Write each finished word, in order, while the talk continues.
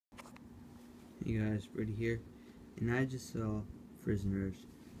Hey guys, Brady here, and I just saw Prisoners.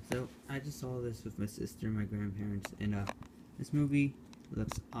 So I just saw this with my sister and my grandparents, and this movie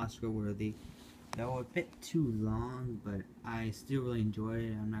looks Oscar worthy. Though a bit too long, but I still really enjoyed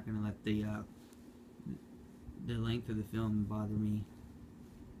it. I'm not gonna let the length of the film bother me.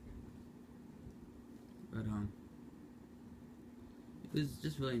 But it was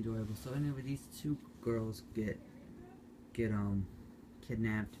just really enjoyable. So anyway, these two girls get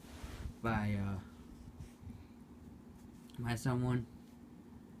kidnapped by someone,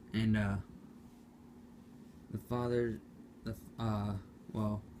 and the father, the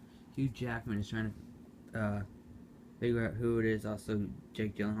well, Hugh Jackman is trying to figure out who it is. Also,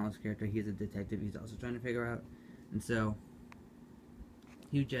 Jake Gyllenhaal's character, he's a detective. He's also trying to figure out, and so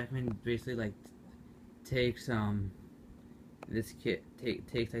Hugh Jackman basically like takes this kid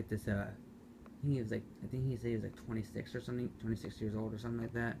takes like this I think he said he was like 26 or something, 26 years old or something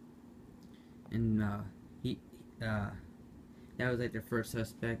like that, and he that was like their first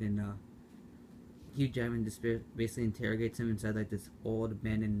suspect, and Hugh Jackman just basically interrogates him inside like this old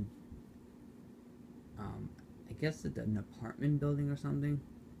abandoned, I guess it's an apartment building or something.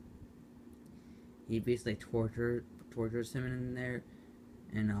 He basically tortures him in there,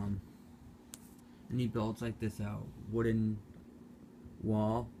 and he builds like this wooden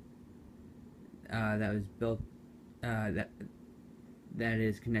wall that was built that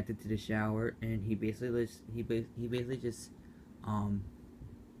is connected to the shower, and he basically just um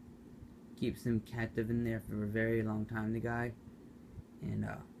keeps him captive in there for a very long time. The guy, and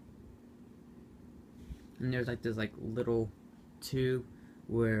there's like this like little tube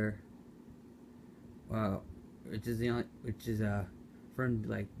where which is for him to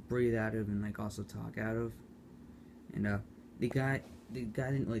like breathe out of and like also talk out of, and the guy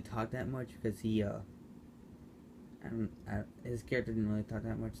didn't really talk that much because his character didn't really talk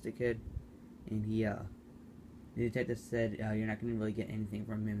that much to the kid, and the detective said you're not gonna really get anything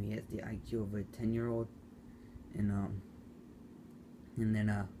from him. He has the IQ of a 10-year-old, and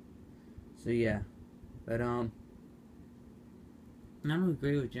then so yeah, but I don't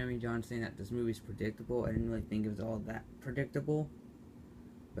agree with Jeremy John saying that this movie's predictable. I didn't really think it was all that predictable,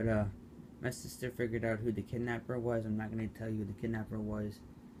 but my sister figured out who the kidnapper was. I'm not gonna tell you who the kidnapper was,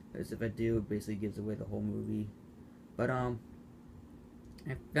 because if I do, it basically gives away the whole movie. But I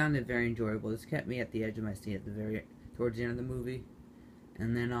found it very enjoyable. This kept me at the edge of my seat towards the end of the movie,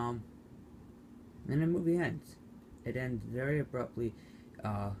 and then the movie ends. It ends very abruptly.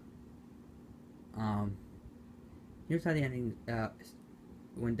 Um, Here's how the ending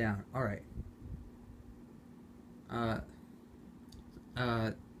went down. All right. Uh,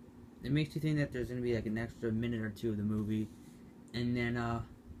 it makes you think that there's gonna be like an extra minute or two of the movie, and then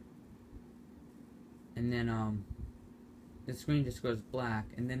the screen just goes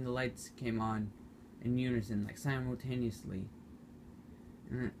black, and then the lights came on in unison, like simultaneously,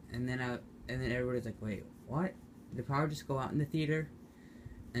 and then everybody's like, wait, what? Did the power just go out in the theater?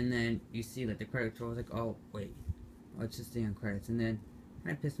 And then you see like the credits roll. I was like, oh wait, let's just stay on credits. And then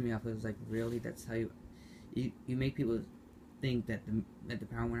kind of pissed me off. It was like, really? That's how you make people think that the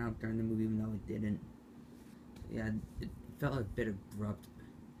power went out during the movie, even though it didn't. Yeah, it felt a bit abrupt.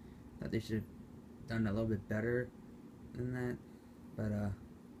 Thought they should have done a little bit better than that. But I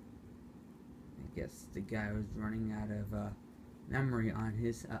guess the guy was running out of memory on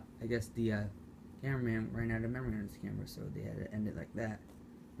his. I guess the cameraman ran out of memory on his camera, so they had to end it like that.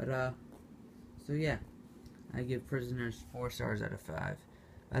 But so yeah, I give Prisoners 4 stars out of 5.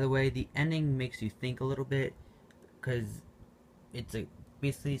 By the way, the ending makes you think a little bit, because it's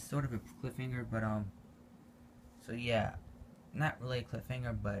basically sort of a cliffhanger, but so yeah, not really a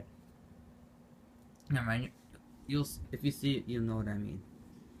cliffhanger, but never mind. If you see it, you'll know what I mean.